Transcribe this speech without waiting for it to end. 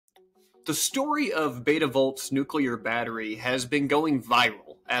The story of Betavolt's nuclear battery has been going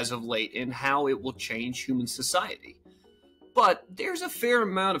viral as of late in how it will change human society. But there's a fair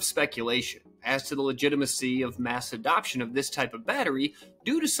amount of speculation as to the legitimacy of mass adoption of this type of battery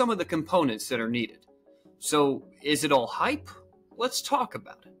due to some of the components that are needed. So, is it all hype? Let's talk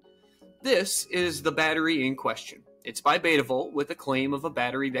about it. This is the battery in question. It's by Betavolt with a claim of a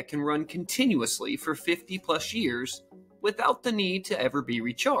battery that can run continuously for 50 plus years without the need to ever be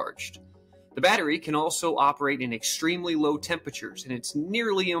recharged. The battery can also operate in extremely low temperatures, and it's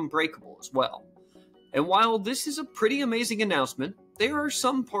nearly unbreakable as well. And while this is a pretty amazing announcement, there are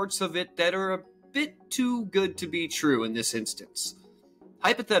some parts of it that are a bit too good to be true in this instance.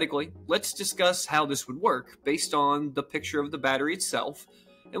 Hypothetically, let's discuss how this would work based on the picture of the battery itself,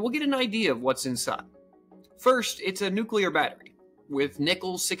 and we'll get an idea of what's inside. First, it's a nuclear battery with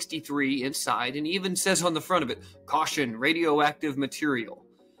nickel 63 inside, and even says on the front of it, "Caution, radioactive material."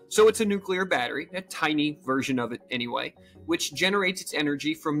 So it's a nuclear battery, a tiny version of it anyway, which generates its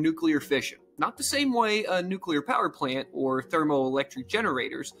energy from nuclear fission. Not the same way a nuclear power plant or thermoelectric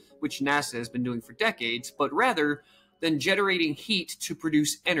generators, which NASA has been doing for decades, but rather than generating heat to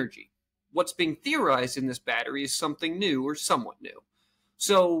produce energy. What's being theorized in this battery is something new or somewhat new.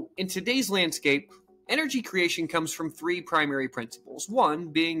 So in today's landscape, energy creation comes from three primary principles.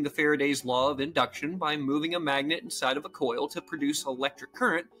 One being the Faraday's law of induction by moving a magnet inside of a coil to produce electric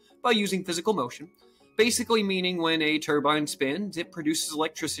current by using physical motion, basically meaning when a turbine spins, it produces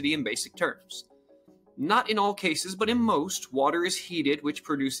electricity in basic terms. Not in all cases, but in most, water is heated, which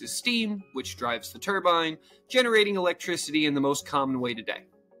produces steam, which drives the turbine, generating electricity in the most common way today.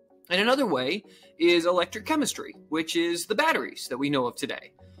 And another way is electric chemistry, which is the batteries that we know of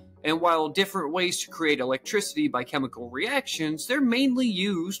today. And while different ways to create electricity by chemical reactions, they're mainly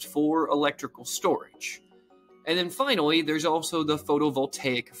used for electrical storage. And then finally, there's also the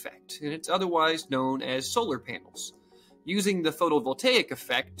photovoltaic effect, and it's otherwise known as solar panels, using the photovoltaic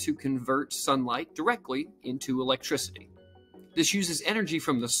effect to convert sunlight directly into electricity. This uses energy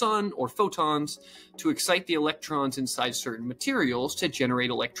from the sun, or photons, to excite the electrons inside certain materials to generate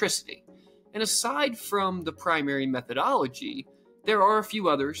electricity. And aside from the primary methodology, there are a few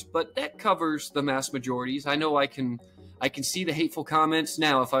others, but that covers the mass majorities. I know I can see the hateful comments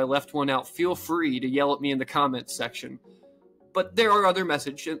now. If I left one out, feel free to yell at me in the comments section. But there are other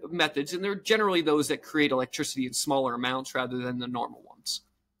methods, and they're generally those that create electricity in smaller amounts rather than the normal ones.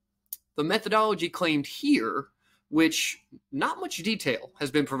 The methodology claimed here, which not much detail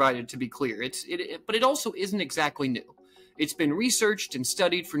has been provided to be clear, but it also isn't exactly new. It's been researched and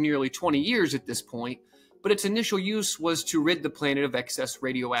studied for nearly 20 years at this point, but its initial use was to rid the planet of excess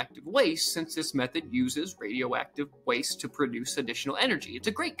radioactive waste, since this method uses radioactive waste to produce additional energy. It's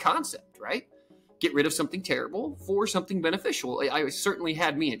a great concept, right? Get rid of something terrible for something beneficial. I certainly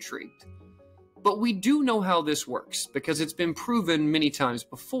had me intrigued. But we do know how this works, because it's been proven many times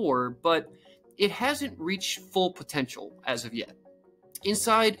before, but it hasn't reached full potential as of yet.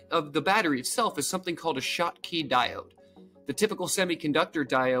 Inside of the battery itself is something called a Schottky diode, the typical semiconductor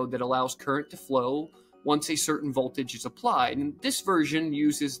diode that allows current to flow once a certain voltage is applied, and this version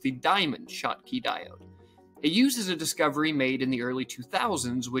uses the Diamond Schottky diode. It uses a discovery made in the early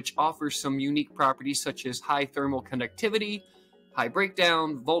 2000s, which offers some unique properties such as high thermal conductivity, high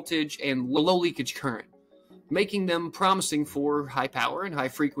breakdown, voltage, and low leakage current, making them promising for high power and high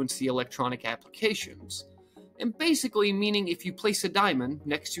frequency electronic applications. And basically meaning if you place a diamond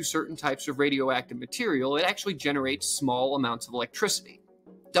next to certain types of radioactive material, it actually generates small amounts of electricity.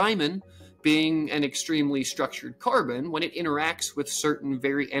 Diamond being an extremely structured carbon, when it interacts with certain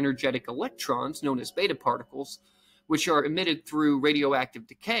very energetic electrons known as beta particles, which are emitted through radioactive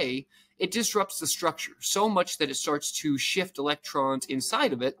decay, it disrupts the structure so much that it starts to shift electrons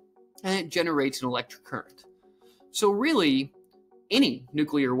inside of it, and it generates an electric current. So really, any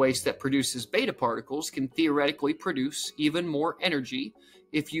nuclear waste that produces beta particles can theoretically produce even more energy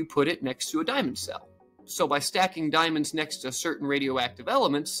if you put it next to a diamond cell. So by stacking diamonds next to certain radioactive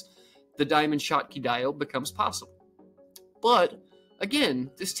elements, the Diamond Schottky diode becomes possible. But again,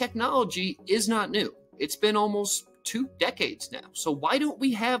 this technology is not new. It's been almost 2 decades now. So why don't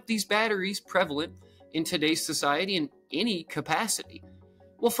we have these batteries prevalent in today's society in any capacity?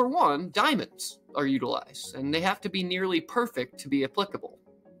 Well, for one, diamonds are utilized, and they have to be nearly perfect to be applicable.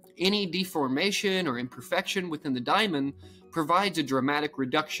 Any deformation or imperfection within the diamond provides a dramatic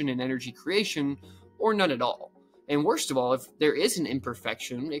reduction in energy creation, or none at all. And worst of all, if there is an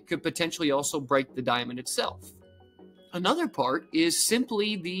imperfection, it could potentially also break the diamond itself. Another part is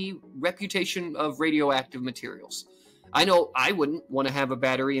simply the reputation of radioactive materials. I know I wouldn't want to have a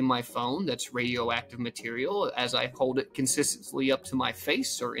battery in my phone that's radioactive material as I hold it consistently up to my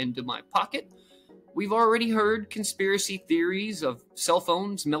face or into my pocket. We've already heard conspiracy theories of cell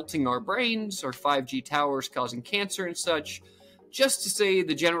phones melting our brains or 5G towers causing cancer and such, just to say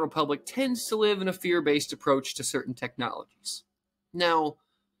the general public tends to live in a fear-based approach to certain technologies. Now,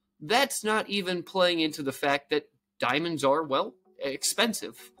 that's not even playing into the fact that diamonds are, well,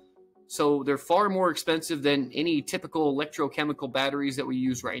 expensive. So they're far more expensive than any typical electrochemical batteries that we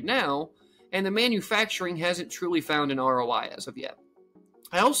use right now, and the manufacturing hasn't truly found an ROI as of yet.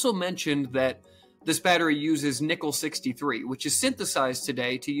 I also mentioned that this battery uses nickel-63, which is synthesized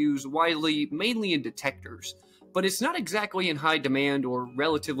today to use widely, mainly in detectors, but it's not exactly in high demand or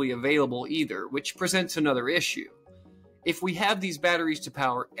relatively available either, which presents another issue. If we have these batteries to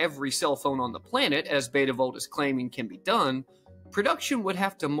power every cell phone on the planet, as Betavolt is claiming can be done, production would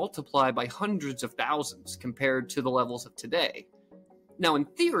have to multiply by hundreds of thousands compared to the levels of today. Now, in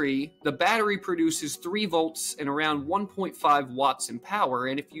theory, the battery produces 3 volts and around 1.5 watts in power,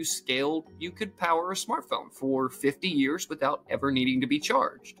 and if you scaled, you could power a smartphone for 50 years without ever needing to be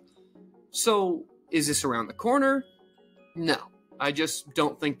charged. So, is this around the corner? No, I just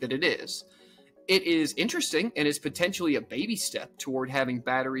don't think that it is. It is interesting and is potentially a baby step toward having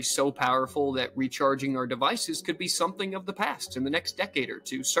batteries so powerful that recharging our devices could be something of the past in the next decade or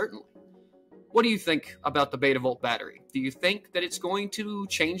two, certainly. What do you think about the Betavolt battery? Do you think that it's going to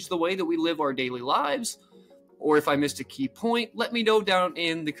change the way that we live our daily lives? Or if I missed a key point, let me know down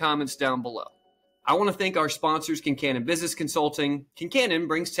in the comments down below. I want to thank our sponsors, Kincannon Business Consulting. Kincannon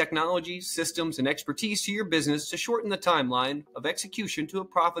brings technology, systems, and expertise to your business to shorten the timeline of execution to a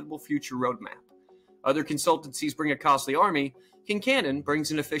profitable future roadmap. Other consultancies bring a costly army. Kincannon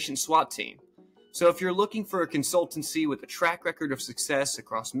brings an efficient SWAT team. So if you're looking for a consultancy with a track record of success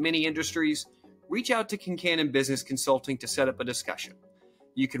across many industries, reach out to Kincannon Business Consulting to set up a discussion.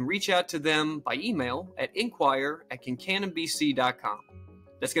 You can reach out to them by email at inquire@kincannonbc.com.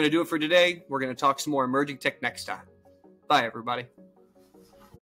 That's going to do it for today. We're going to talk some more emerging tech next time. Bye, everybody.